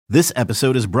This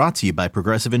episode is brought to you by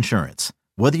Progressive Insurance.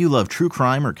 Whether you love true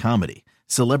crime or comedy,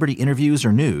 celebrity interviews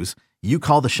or news, you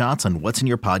call the shots on what's in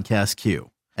your podcast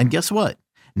queue. And guess what?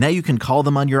 Now you can call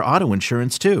them on your auto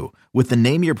insurance too with the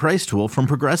Name Your Price tool from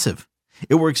Progressive.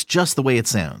 It works just the way it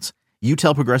sounds. You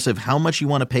tell Progressive how much you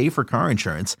want to pay for car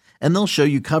insurance, and they'll show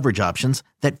you coverage options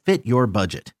that fit your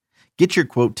budget. Get your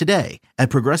quote today at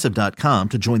Progressive.com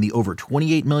to join the over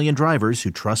 28 million drivers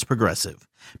who trust Progressive.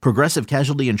 Progressive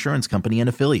Casualty Insurance Company and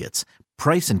Affiliates.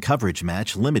 Price and coverage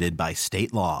match limited by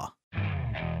state law.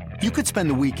 You could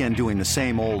spend the weekend doing the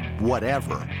same old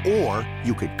whatever, or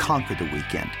you could conquer the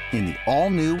weekend in the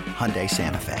all-new Hyundai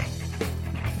Santa Fe.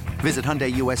 Visit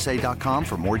HyundaiUSA.com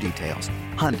for more details.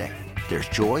 Hyundai, there's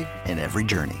joy in every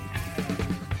journey.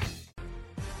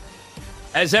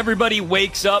 As everybody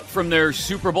wakes up from their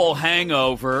Super Bowl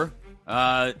hangover,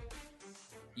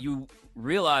 you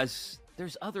realize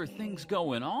there's other things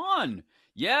going on.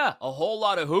 Yeah, a whole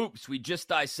lot of hoops. We just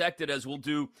dissected, as we'll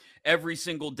do every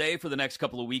single day for the next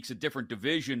couple of weeks, a different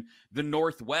division, the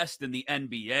Northwest and the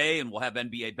NBA, and we'll have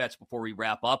NBA bets before we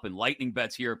wrap up and lightning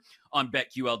bets here on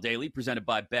BetQL Daily, presented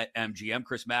by BetMGM.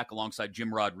 Chris Mack alongside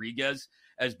Jim Rodriguez,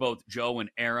 as both Joe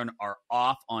and Aaron are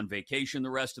off on vacation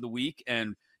the rest of the week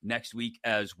and next week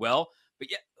as well. But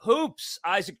yeah, hoops.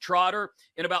 Isaac Trotter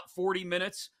in about 40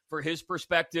 minutes for his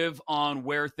perspective on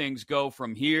where things go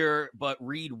from here. But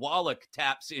Reed Wallach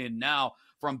taps in now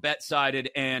from BetSided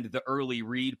and the Early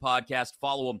Read podcast.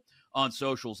 Follow him on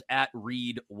socials at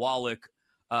Reed Wallach,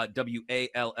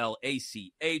 Wallach.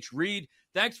 Reed,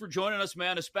 thanks for joining us,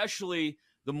 man, especially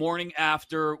the morning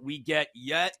after we get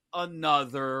yet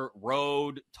another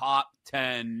road top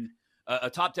 10, a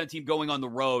top 10 team going on the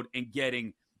road and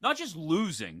getting, not just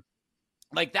losing,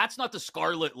 like that's not the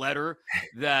scarlet letter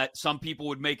that some people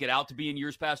would make it out to be in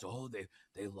years past. Oh,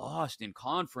 they lost in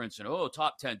conference and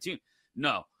top 10 team.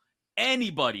 No,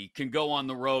 anybody can go on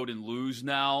the road and lose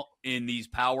now in these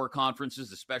power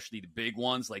conferences, especially the big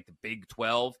ones like the Big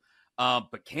 12.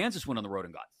 But Kansas went on the road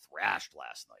and got thrashed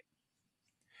last night.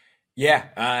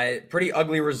 Yeah, pretty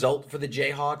ugly result for the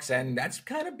Jayhawks, and that's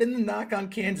kind of been the knock on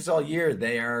Kansas all year.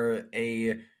 They are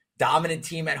a dominant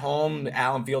team at home.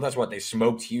 Allen Fieldhouse, they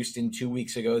smoked Houston 2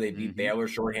 weeks ago. They beat Baylor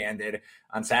shorthanded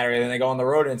on Saturday. Then they go on the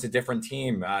road, and it's a different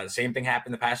team. Same thing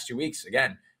happened the past 2 weeks.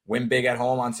 Again, win big at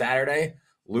home on Saturday,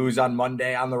 lose on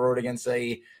Monday on the road against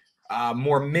a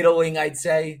more middling, I'd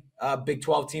say, Big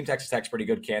 12 team. Texas Tech's pretty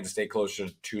good. Kansas State closer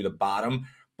to the bottom.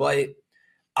 But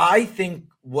I think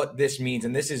what this means,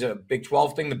 and this is a Big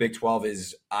 12 thing, the Big 12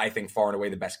 is, I think, far and away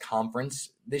the best conference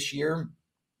this year.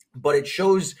 But it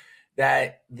shows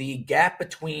that the gap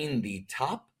between the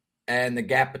top and the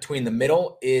gap between the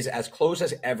middle is as close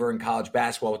as ever in college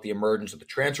basketball, with the emergence of the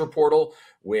transfer portal,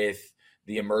 with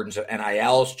the emergence of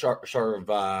NIL, sort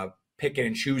of picking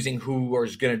and choosing who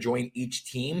is going to join each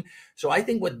team. So I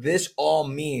think what this all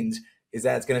means is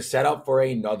that it's going to set up for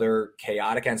another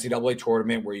chaotic NCAA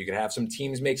tournament where you could have some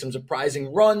teams make some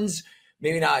surprising runs,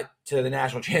 maybe not to the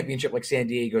national championship like San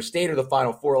Diego State or the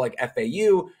Final Four like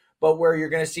FAU, but where you're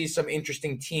going to see some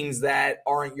interesting teams that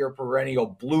aren't your perennial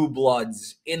blue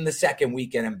bloods in the second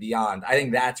weekend and beyond. I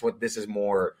think that's what this is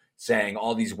more saying,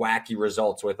 all these wacky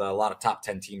results with a lot of top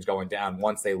 10 teams going down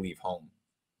once they leave home.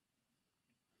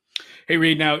 Hey,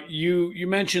 Reed, now you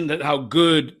mentioned that how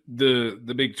good the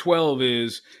Big 12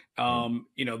 is.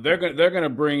 They're going to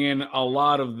bring in a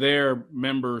lot of their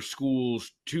member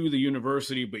schools to the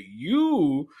university, but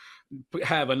you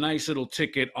have a nice little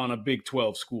ticket on a Big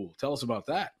 12 school. Tell us about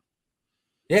that.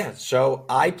 Yeah, so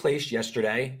I placed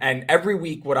yesterday, and every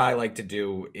week what I like to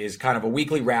do is kind of a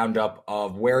weekly roundup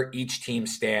of where each team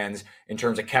stands in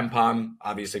terms of KenPom.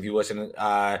 Obviously, if you listen to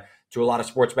a lot of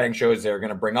sports betting shows, they're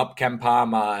going to bring up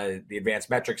KenPom, the advanced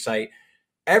metric site.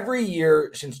 Every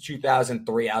year since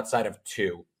 2003, outside of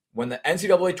two, when the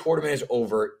NCAA tournament is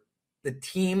over, the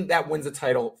team that wins the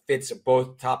title fits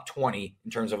both top 20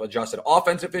 in terms of adjusted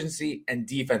offensive efficiency and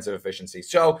defensive efficiency.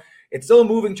 So it's still a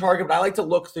moving target, but I like to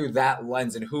look through that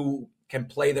lens and who can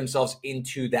play themselves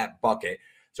into that bucket.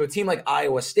 So a team like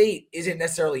Iowa State isn't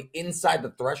necessarily inside the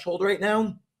threshold right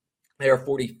now. They are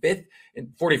 44th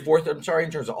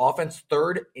in terms of offense,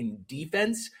 third in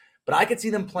defense. But I could see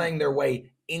them playing their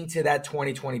way into that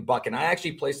 2020 bucket. And I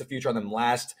actually placed a future on them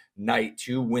last night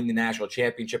to win the national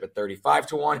championship at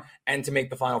 35-1 and to make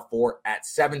the Final Four at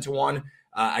 7-1.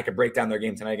 I could break down their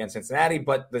game tonight against Cincinnati,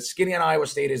 but the skinny on Iowa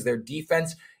State is their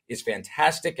defense is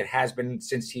fantastic. It has been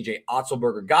since TJ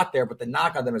Otzelberger got there, but the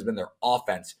knock on them has been their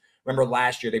offense. Remember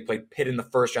last year they played Pitt in the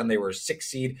first round. They were a 6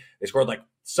 seed. They scored like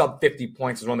sub 50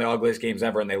 points. It was one of the ugliest games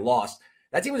ever, and they lost.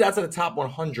 That team was outside the top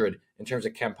 100 in terms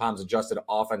of KenPom's adjusted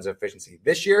offensive efficiency.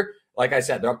 This year, like I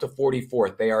said, they're up to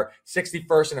 44th. They are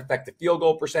 61st in effective field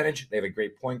goal percentage. They have a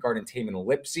great point guard in Taman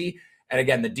Lipsey. And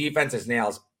again, the defense is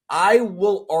nails. I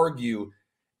will argue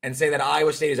and say that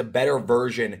Iowa State is a better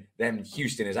version than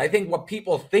Houston is. I think what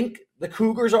people think the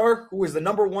Cougars are, who is the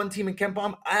number one team in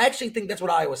KenPom, I actually think that's what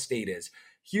Iowa State is.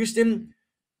 Houston,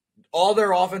 all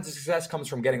their offensive success comes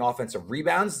from getting offensive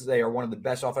rebounds. They are one of the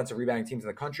best offensive rebounding teams in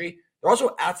the country. They're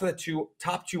also outside the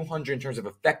top 200 in terms of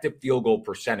effective field goal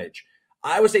percentage.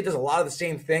 Iowa State does a lot of the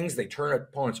same things. They turn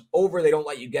opponents over. They don't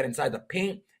let you get inside the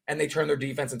paint, and they turn their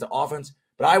defense into offense.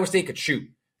 But Iowa State could shoot.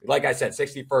 Like I said,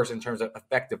 61st in terms of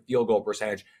effective field goal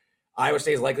percentage. Iowa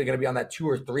State is likely going to be on that 2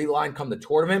 or 3 line come the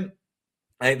tournament.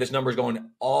 I think this number is going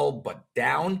all but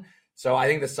down. So I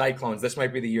think the Cyclones, this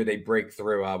might be the year they break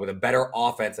through with a better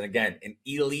offense and, again, an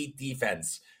elite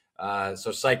defense.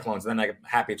 So Cyclones. And then I'm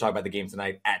happy to talk about the game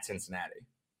tonight at Cincinnati.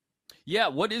 Yeah,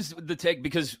 what is the take?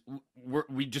 Because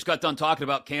we just got done talking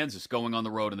about Kansas going on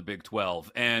the road in the Big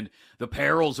 12 and the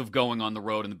perils of going on the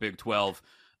road in the Big 12.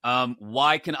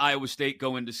 Why can Iowa State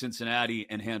go into Cincinnati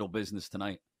and handle business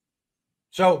tonight?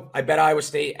 So I bet Iowa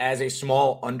State as a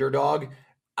small underdog.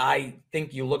 I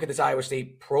think you look at this Iowa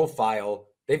State profile,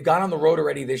 they've gone on the road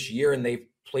already this year and they've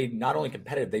played not only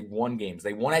competitive, they've won games.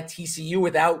 They won at TCU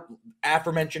without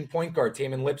aforementioned point guard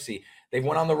Taman Lipsey. They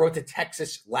went on the road to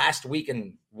Texas last week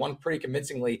and won pretty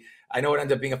convincingly. I know it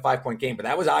ended up being a 5-point game, but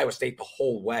that was Iowa State the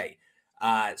whole way.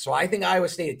 So I think Iowa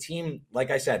State, a team,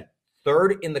 like I said,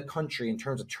 third in the country in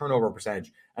terms of turnover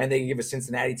percentage. And they can give a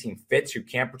Cincinnati team fits who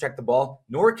can't protect the ball,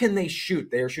 nor can they shoot.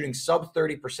 They are shooting sub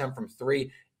 30% from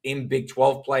 3 in Big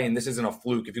 12 play, and this isn't a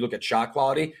fluke. If you look at shot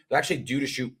quality, they're actually due to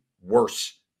shoot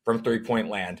worse from three-point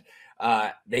land.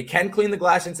 They can clean the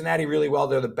glass, Cincinnati, really well.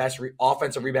 They're the best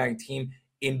offensive rebounding team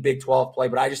in Big 12 play.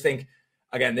 But I just think,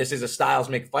 again, this is a styles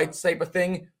make fights type of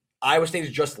thing. Iowa State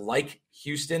is just like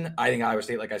Houston. I think Iowa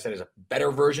State, like I said, is a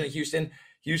better version of Houston.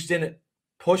 Houston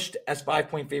pushed as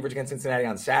 5-point favorites against Cincinnati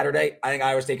on Saturday. I think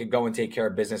Iowa State could go and take care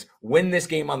of business, win this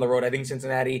game on the road. I think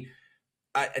Cincinnati,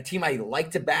 a team I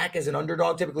like to back as an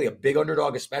underdog, typically a big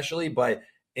underdog especially, but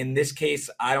in this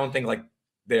case, I don't think like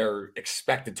they're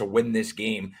expected to win this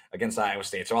game against Iowa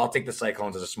State. So I'll take the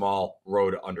Cyclones as a small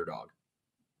road underdog.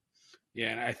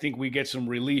 Yeah, and I think we get some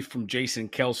relief from Jason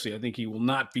Kelsey. I think he will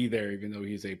not be there, even though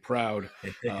he's a proud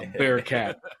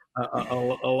Bearcat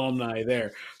alumni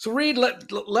there. So, Reed,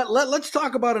 let's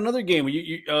talk about another game.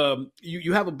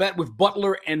 You have a bet with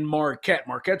Butler and Marquette.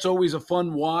 Marquette's always a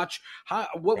fun watch.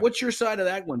 What's your side of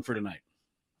that one for tonight?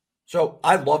 So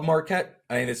I love Marquette.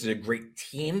 I think this is a great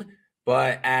team.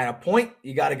 But at a point,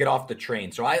 you got to get off the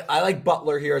train. So I like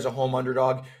Butler here as a home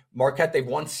underdog. Marquette, they've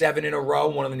won 7 in a row,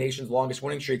 one of the nation's longest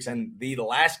winning streaks. And the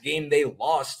last game they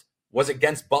lost was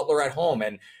against Butler at home.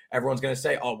 And everyone's going to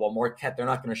say, oh, well, Marquette, they're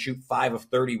not going to shoot 5 of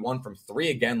 31 from 3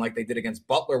 again like they did against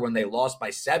Butler when they lost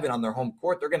by 7 on their home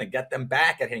court. They're going to get them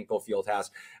back at Hinkle Fieldhouse.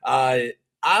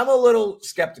 I'm a little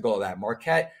skeptical of that.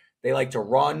 Marquette, they like to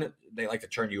run. They like to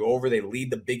turn you over. They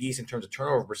lead the Big East in terms of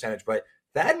turnover percentage. But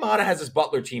Thad Matta has this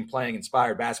Butler team playing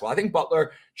inspired basketball. I think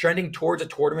Butler trending towards a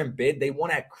tournament bid. They won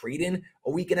at Creighton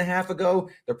a week and a half ago.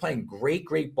 They're playing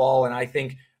great ball. And I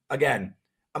think, again,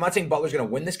 I'm not saying Butler's going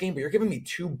to win this game, but you're giving me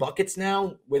 2 buckets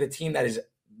now with a team that is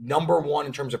number 1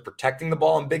 in terms of protecting the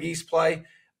ball in Big East play.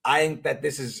 I think that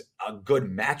this is a good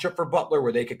matchup for Butler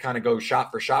where they could kind of go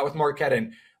shot for shot with Marquette.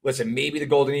 And listen, maybe the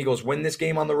Golden Eagles win this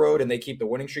game on the road and they keep the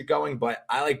winning streak going, but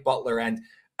I like Butler. And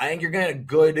I think you're getting a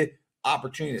good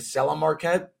opportunity to sell on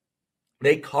Marquette.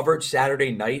 They covered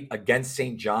Saturday night against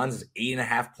St. John's as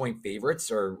 8.5-point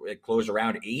favorites, or it closed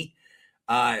around 8.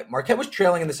 Marquette was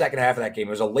trailing in the second half of that game.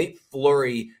 It was a late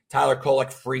flurry. Tyler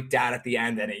Kolek freaked out at the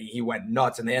end, and he went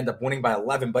nuts, and they ended up winning by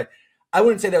 11. But I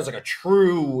wouldn't say that was like a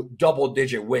true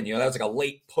double-digit win. You know, that was like a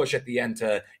late push at the end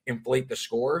to inflate the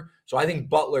score. So I think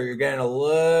Butler, you're getting a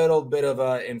little bit of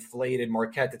a inflated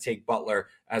Marquette to take Butler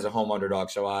as a home underdog.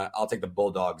 So I'll take the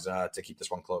Bulldogs to keep this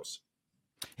one close.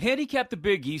 Handicap the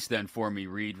Big East then for me,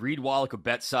 Reed. Reed Wallach of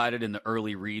Bet-Sided in the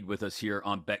early read with us here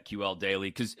on BetQL Daily,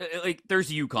 because like there's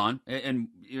UConn, and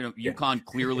you know UConn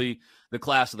clearly the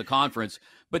class of the conference,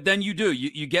 but then you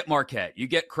get Marquette, you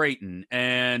get Creighton,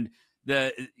 and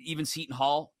even Seton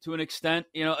Hall to an extent.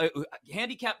 You know,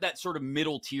 handicap that sort of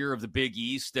middle tier of the Big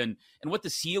East and what the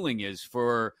ceiling is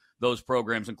for those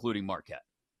programs, including Marquette.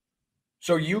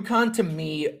 So UConn, to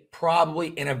me, probably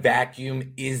in a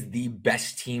vacuum, is the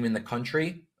best team in the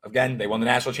country. Again, they won the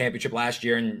national championship last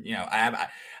year, and you know,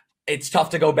 it's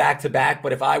tough to go back to back.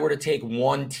 But if I were to take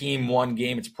one team, one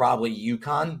game, it's probably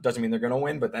UConn. Doesn't mean they're going to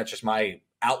win, but that's just my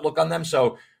outlook on them.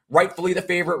 So rightfully the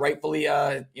favorite, rightfully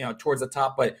towards the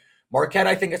top. But Marquette,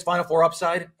 I think, is Final Four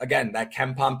upside. Again, that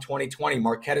KenPom 2020,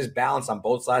 Marquette is balanced on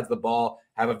both sides of the ball,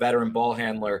 have a veteran ball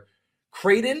handler.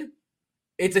 Creighton,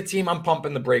 it's a team I'm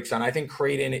pumping the brakes on. I think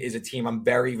Creighton is a team I'm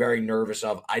very, very nervous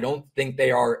of. I don't think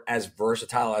they are as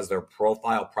versatile as their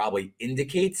profile probably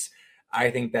indicates. I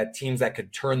think that teams that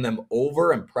could turn them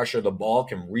over and pressure the ball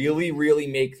can really, really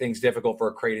make things difficult for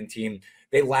a Creighton team.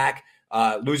 They lack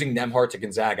losing Nembhard to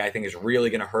Gonzaga, I think, is really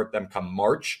going to hurt them come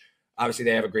March. Obviously,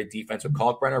 they have a great defense with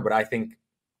Kalkbrenner, but I think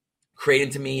Creighton,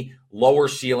 to me, lower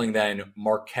ceiling than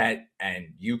Marquette and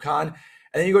UConn.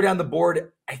 And then you go down the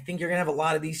board, I think you're going to have a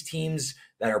lot of these teams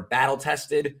that are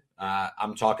battle-tested.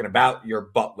 I'm talking about your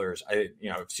Butlers. If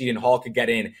Seton Hall could get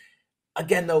in.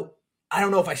 Again, though, I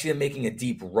don't know if I see them making a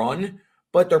deep run,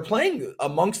 but they're playing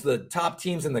amongst the top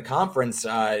teams in the conference,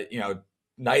 night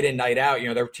in, night out.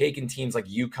 They're taking teams like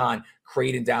UConn,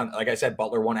 Creighton down. Like I said,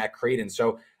 Butler won at Creighton.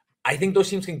 So I think those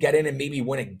teams can get in and maybe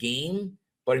win a game.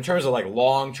 But in terms of like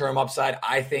long-term upside,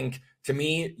 I think, to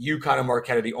me, UConn and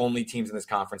Marquette are the only teams in this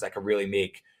conference that could really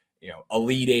make,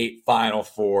 Elite Eight, Final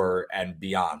Four, and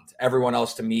beyond. Everyone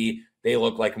else, to me, they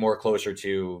look like more closer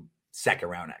to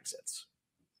second-round exits.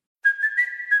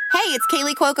 Hey, it's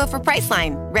Kaylee Cuoco for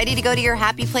Priceline. Ready to go to your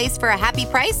happy place for a happy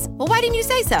price? Well, why didn't you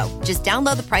say so? Just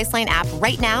download the Priceline app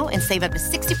right now and save up to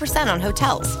 60% on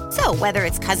hotels. So whether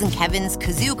it's Cousin Kevin's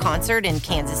Kazoo Concert in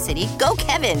Kansas City, go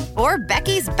Kevin, or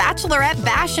Becky's Bachelorette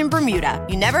Bash in Bermuda,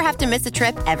 you never have to miss a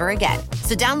trip ever again.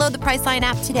 So download the Priceline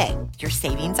app today. Your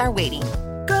savings are waiting.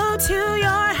 Go to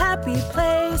your happy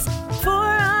place for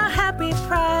a happy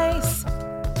price.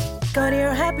 Go to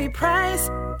your happy price,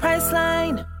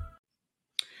 Priceline.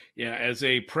 Yeah, as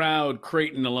a proud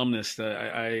Creighton alumnus,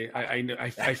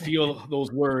 I feel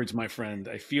those words, my friend.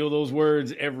 I feel those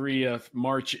words every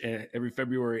every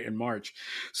February and March.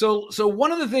 So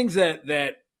one of the things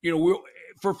that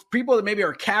for people that maybe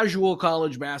are casual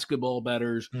college basketball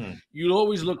bettors, you'll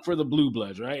always look for the blue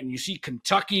bloods, right? And you see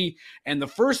Kentucky, and the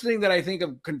first thing that I think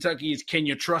of Kentucky is, can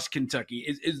you trust Kentucky?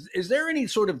 Is there any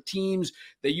sort of teams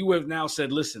that you have now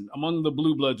said, listen, among the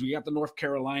blue bloods, we got the North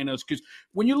Carolinas? Because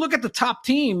when you look at the top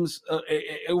teams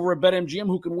over at BetMGM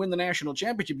who can win the national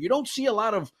championship, you don't see a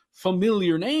lot of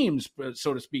familiar names,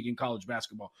 so to speak, in college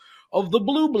basketball. Of the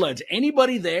blue bloods,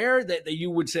 anybody there that you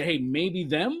would say, hey, maybe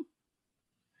them?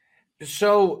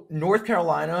 So North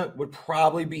Carolina would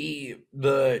probably be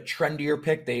the trendier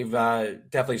pick. They've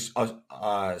definitely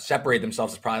separated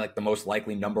themselves as probably like the most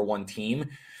likely number one team.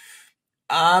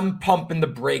 I'm pumping the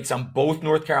brakes on both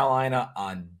North Carolina,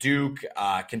 on Duke.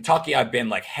 Kentucky, I've been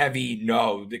like heavy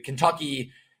no. The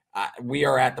Kentucky, we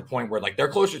are at the point where like they're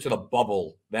closer to the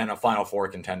bubble than a Final Four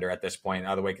contender at this point,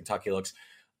 the way Kentucky looks.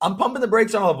 I'm pumping the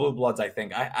brakes on all the blue bloods, I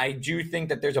think. I do think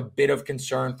that there's a bit of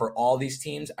concern for all these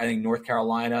teams. I think North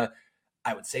Carolina,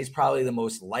 I would say, is probably the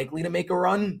most likely to make a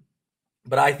run.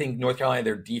 But I think North Carolina,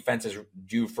 their defense is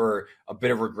due for a bit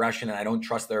of regression, and I don't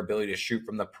trust their ability to shoot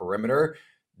from the perimeter.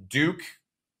 Duke,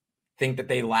 think that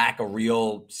they lack a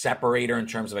real separator in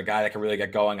terms of a guy that can really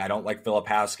get going. I don't like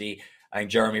Filipowski. I think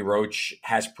Jeremy Roach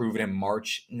has proven in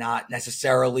March not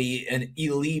necessarily an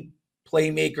elite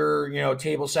playmaker,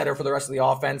 table setter for the rest of the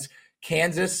offense.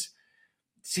 Kansas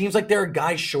seems like they're a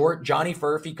guy short. Johnny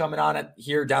Furphy coming on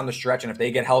here down the stretch, and if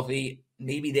they get healthy,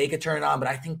 maybe they could turn it on. But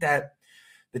I think that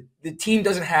the team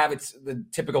doesn't have the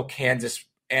typical Kansas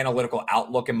analytical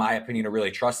outlook, in my opinion, to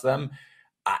really trust them.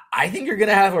 I think you're going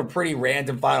to have a pretty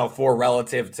random Final Four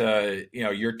relative to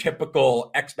your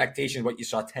typical expectations, what you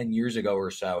saw 10 years ago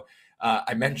or so.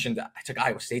 I mentioned I took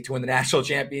Iowa State to win the national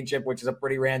championship, which is a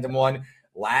pretty random one.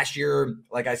 Last year,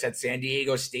 like I said, San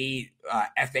Diego State,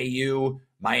 FAU,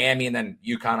 Miami, and then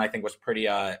UConn, I think, was pretty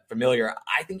familiar.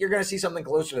 I think you're going to see something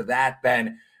closer to that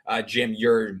than, Jim,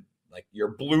 your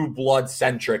blue blood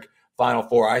centric Final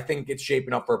Four. I think it's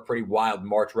shaping up for a pretty wild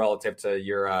March relative to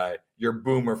your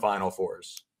boomer Final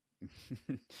Fours.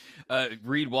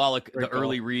 Reed Wallach, the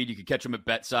early read. You can catch him at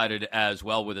BetSided as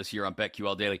well with us here on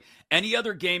BetQL Daily. Any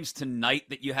other games tonight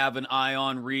that you have an eye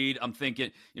on, Reed? I'm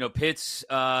thinking, Pitt's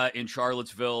in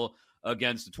Charlottesville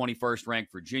against the 21st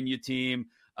ranked Virginia team.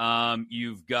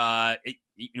 You've got,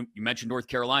 you mentioned North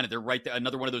Carolina. They're right there.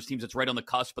 Another one of those teams that's right on the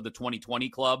cusp of the 2020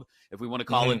 club, if we want to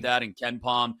call it that, in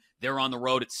KenPom. They're on the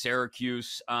road at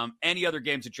Syracuse. Any other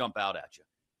games that jump out at you?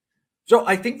 So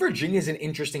I think Virginia is an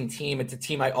interesting team. It's a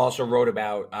team I also wrote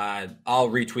about. I'll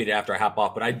retweet it after I hop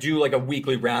off, but I do like a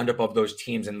weekly roundup of those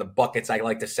teams and the buckets I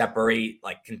like to separate,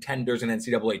 like contenders and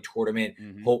NCAA tournament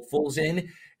hopefuls in.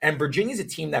 And Virginia's a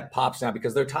team that pops now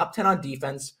because they're top 10 on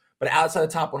defense, but outside the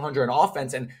top 100 on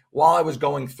offense. And while I was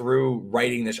going through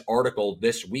writing this article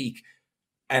this week,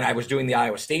 and I was doing the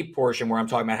Iowa State portion where I'm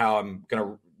talking about how I'm going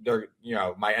to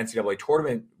my NCAA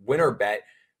tournament winner bet,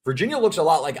 Virginia looks a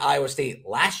lot like Iowa State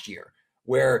last year,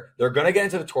 where they're going to get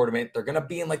into the tournament. They're going to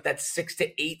be in like that 6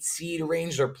 to 8 seed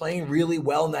range. They're playing really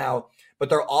well now, but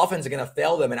their offense is going to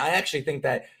fail them. And I actually think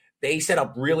that they set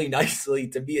up really nicely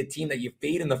to be a team that you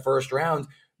fade in the first round,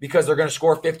 because they're going to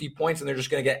score 50 points and they're just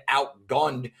going to get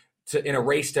outgunned in a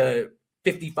race to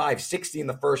 55-60 in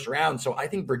the first round. So I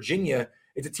think Virginia,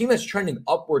 it's a team that's trending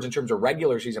upwards in terms of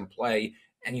regular season play.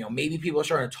 And, maybe people are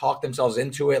starting to talk themselves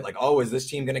into it. Like, oh, is this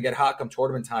team going to get hot come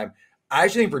tournament time? I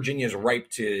actually think Virginia is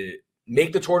ripe to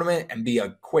make the tournament and be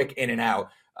a quick in and out.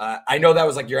 I know that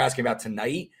was like you're asking about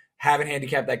tonight. Haven't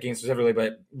handicapped that game specifically,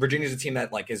 but Virginia's a team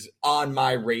that like is on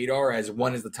my radar as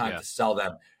when is the time to sell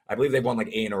them. I believe they've won like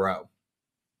 8 in a row.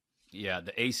 Yeah,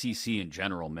 the ACC in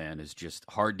general, man, is just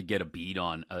hard to get a beat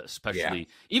on, especially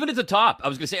even at the top. I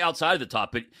was going to say outside of the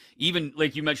top, but even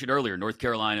like you mentioned earlier, North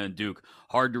Carolina and Duke,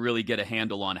 hard to really get a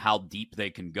handle on how deep they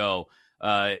can go.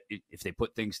 If they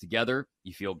put things together,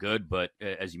 you feel good. But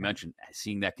as you mentioned,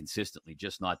 seeing that consistently,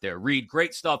 just not there. Reed,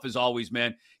 great stuff as always,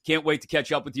 man. Can't wait to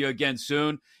catch up with you again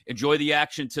soon. Enjoy the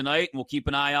action tonight, and we'll keep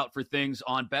an eye out for things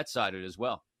on BetSided as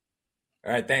well.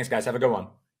 All right, thanks, guys. Have a good one.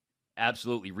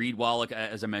 Absolutely. Reed Wallach,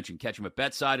 as I mentioned, catch him at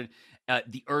BetSided,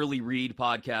 the Early Read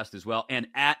podcast as well, and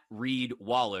at Reed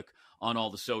Wallach on all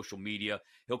the social media.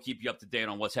 He'll keep you up to date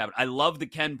on what's happening. I love the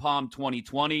Ken Palm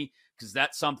 2020 because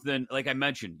that's something, like I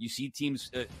mentioned, you see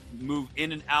teams move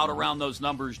in and out around those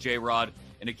numbers, J-Rod,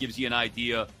 and it gives you an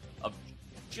idea of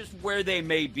just where they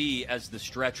may be as the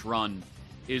stretch run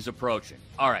is approaching.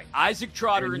 All right, Isaac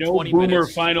Trotter in 20 minutes. No boomer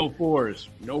Final Fours.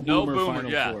 No boomer Final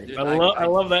Fours. I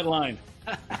love that line.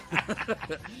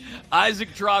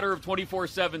 Isaac Trotter of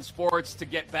 24/7 Sports to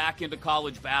get back into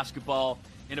college basketball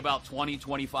in about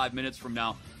 20-25 minutes from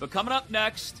now. But coming up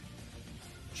next,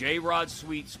 J-Rod's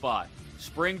sweet spot.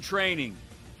 Spring training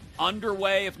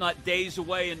underway, if not days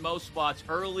away in most spots.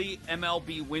 Early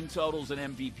MLB win totals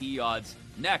and MVP odds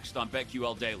next on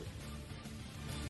BetQL Daily.